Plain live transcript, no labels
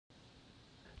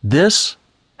This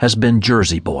has been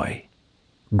Jersey Boy,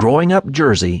 Growing Up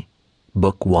Jersey,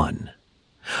 Book 1.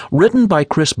 Written by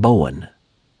Chris Bowen.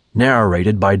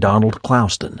 Narrated by Donald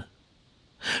Clouston.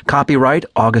 Copyright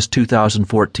August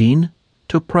 2014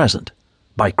 to present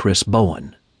by Chris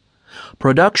Bowen.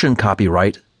 Production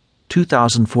copyright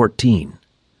 2014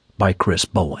 by Chris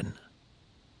Bowen.